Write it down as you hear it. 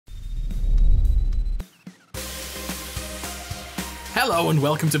Hello and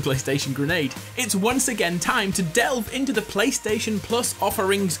welcome to PlayStation Grenade. It's once again time to delve into the PlayStation Plus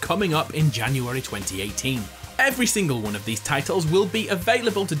offerings coming up in January 2018. Every single one of these titles will be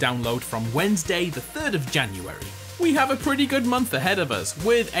available to download from Wednesday the 3rd of January. We have a pretty good month ahead of us,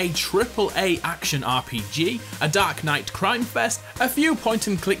 with a AAA action RPG, a Dark Knight crime fest, a few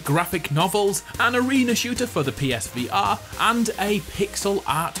point-and-click graphic novels, an arena shooter for the PSVR, and a pixel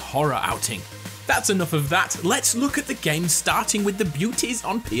art horror outing. That's enough of that, let's look at the games starting with the beauties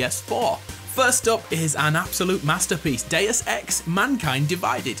on PS4. First up is an absolute masterpiece, Deus Ex: Mankind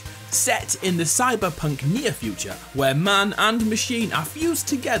Divided. Set in the cyberpunk near future, where man and machine are fused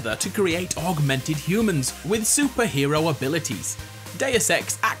together to create augmented humans with superhero abilities. Deus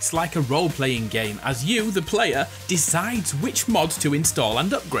Ex acts like a role-playing game as you, the player, decides which mods to install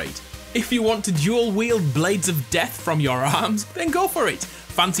and upgrade. If you want to dual-wield blades of death from your arms, then go for it.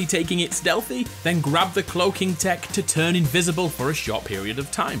 Fancy taking it stealthy? Then grab the cloaking tech to turn invisible for a short period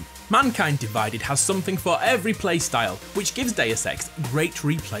of time. Mankind Divided has something for every playstyle, which gives Deus Ex great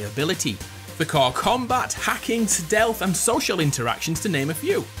replayability. The core combat, hacking, stealth and social interactions to name a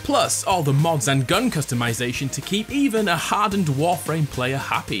few. Plus all the mods and gun customization to keep even a hardened Warframe player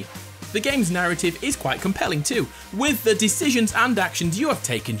happy. The game's narrative is quite compelling too, with the decisions and actions you have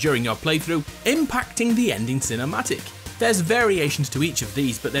taken during your playthrough impacting the ending cinematic. There's variations to each of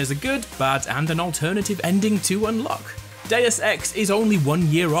these, but there's a good, bad and an alternative ending to unlock. Deus Ex is only 1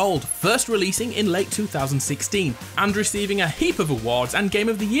 year old, first releasing in late 2016 and receiving a heap of awards and Game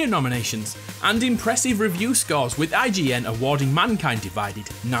of the Year nominations, and impressive review scores with IGN awarding Mankind Divided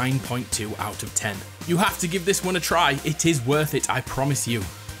 9.2 out of 10. You have to give this one a try, it is worth it, I promise you.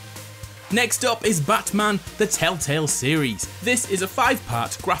 Next up is Batman: The Telltale series. This is a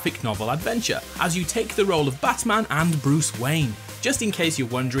 5-part graphic novel adventure as you take the role of Batman and Bruce Wayne. Just in case you're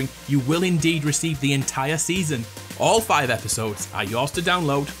wondering, you will indeed receive the entire season. All 5 episodes are yours to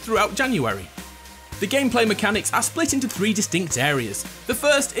download throughout January. The gameplay mechanics are split into 3 distinct areas. The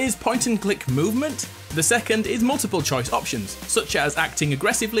first is point-and-click movement. The second is multiple choice options, such as acting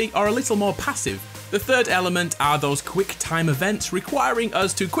aggressively or a little more passive. The third element are those quick time events requiring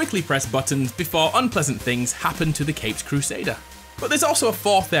us to quickly press buttons before unpleasant things happen to the Caped Crusader. But there's also a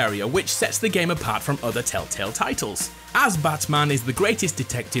fourth area which sets the game apart from other Telltale titles. As Batman is the greatest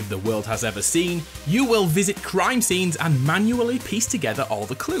detective the world has ever seen, you will visit crime scenes and manually piece together all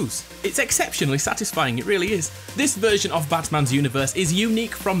the clues. It's exceptionally satisfying, it really is. This version of Batman's universe is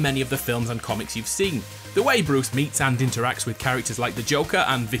unique from many of the films and comics you've seen. The way Bruce meets and interacts with characters like the Joker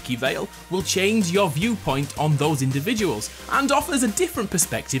and Vicky Vale will change your viewpoint on those individuals, and offers a different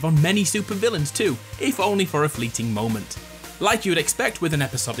perspective on many supervillains too, if only for a fleeting moment. Like you'd expect with an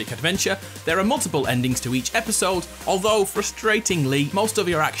episodic adventure, there are multiple endings to each episode, although frustratingly, most of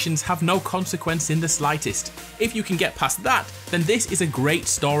your actions have no consequence in the slightest. If you can get past that, then this is a great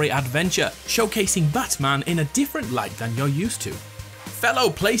story adventure, showcasing Batman in a different light than you're used to. Fellow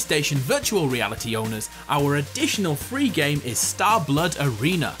PlayStation virtual reality owners, our additional free game is StarBlood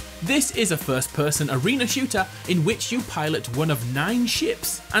Arena. This is a first-person arena shooter in which you pilot one of 9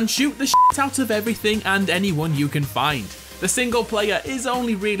 ships and shoot the shit out of everything and anyone you can find. The single player is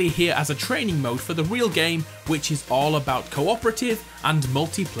only really here as a training mode for the real game, which is all about cooperative and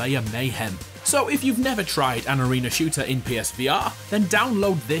multiplayer mayhem. So if you've never tried an arena shooter in PSVR, then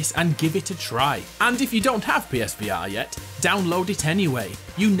download this and give it a try. And if you don't have PSVR yet, download it anyway.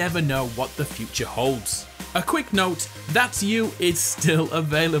 You never know what the future holds. A quick note, That's You is still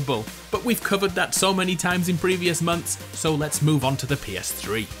available, but we've covered that so many times in previous months, so let's move on to the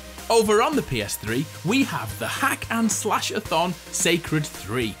PS3. Over on the PS3, we have the hack and slash-a-thon Sacred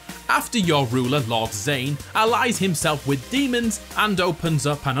 3. After your ruler, Lord Zane, allies himself with demons and opens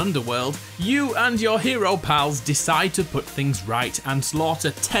up an underworld, you and your hero pals decide to put things right and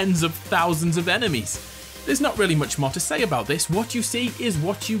slaughter tens of thousands of enemies. There's not really much more to say about this, what you see is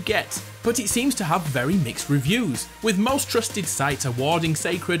what you get, but it seems to have very mixed reviews, with most trusted sites awarding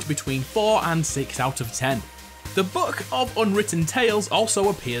Sacred between 4 and 6 out of 10. The Book of Unwritten Tales also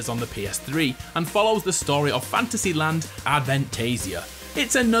appears on the PS3 and follows the story of Fantasyland Adventasia.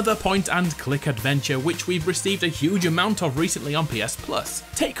 It's another point-and-click adventure which we've received a huge amount of recently on PS Plus.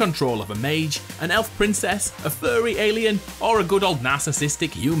 Take control of a mage, an elf princess, a furry alien, or a good old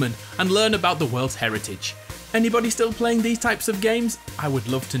narcissistic human, and learn about the world's heritage. Anybody still playing these types of games? I would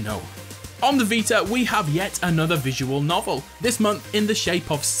love to know. On the Vita, we have yet another visual novel, this month in the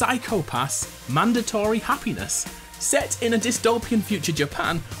shape of Psycho-Pass: Mandatory Happiness. Set in a dystopian future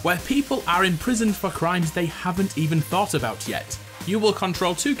Japan where people are imprisoned for crimes they haven't even thought about yet. You will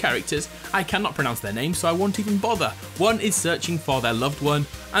control 2 characters, I cannot pronounce their names so I won't even bother. One is searching for their loved one,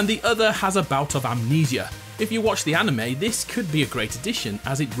 and the other has a bout of amnesia. If you watch the anime, this could be a great addition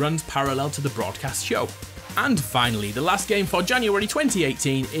as it runs parallel to the broadcast show. And finally, the last game for January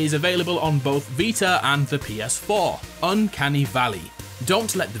 2018 is available on both Vita and the PS4, Uncanny Valley.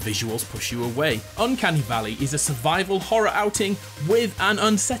 Don't let the visuals push you away. Uncanny Valley is a survival horror outing with an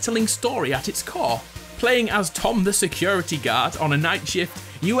unsettling story at its core. Playing as Tom the security guard on a night shift,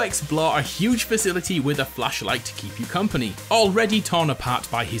 you explore a huge facility with a flashlight to keep you company. Already torn apart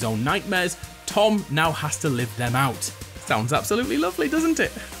by his own nightmares, Tom now has to live them out. Sounds absolutely lovely, doesn't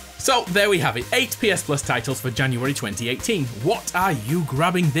it? So there we have it, 8 PS Plus titles for January 2018. What are you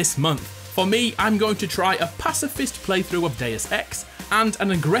grabbing this month? For me, I'm going to try a pacifist playthrough of Deus Ex and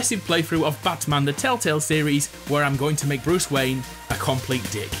an aggressive playthrough of Batman the Telltale series where I'm going to make Bruce Wayne a complete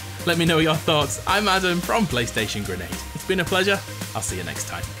dick. Let me know your thoughts. I'm Adam from PlayStation Grenade. It's been a pleasure. I'll see you next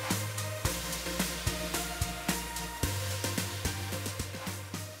time.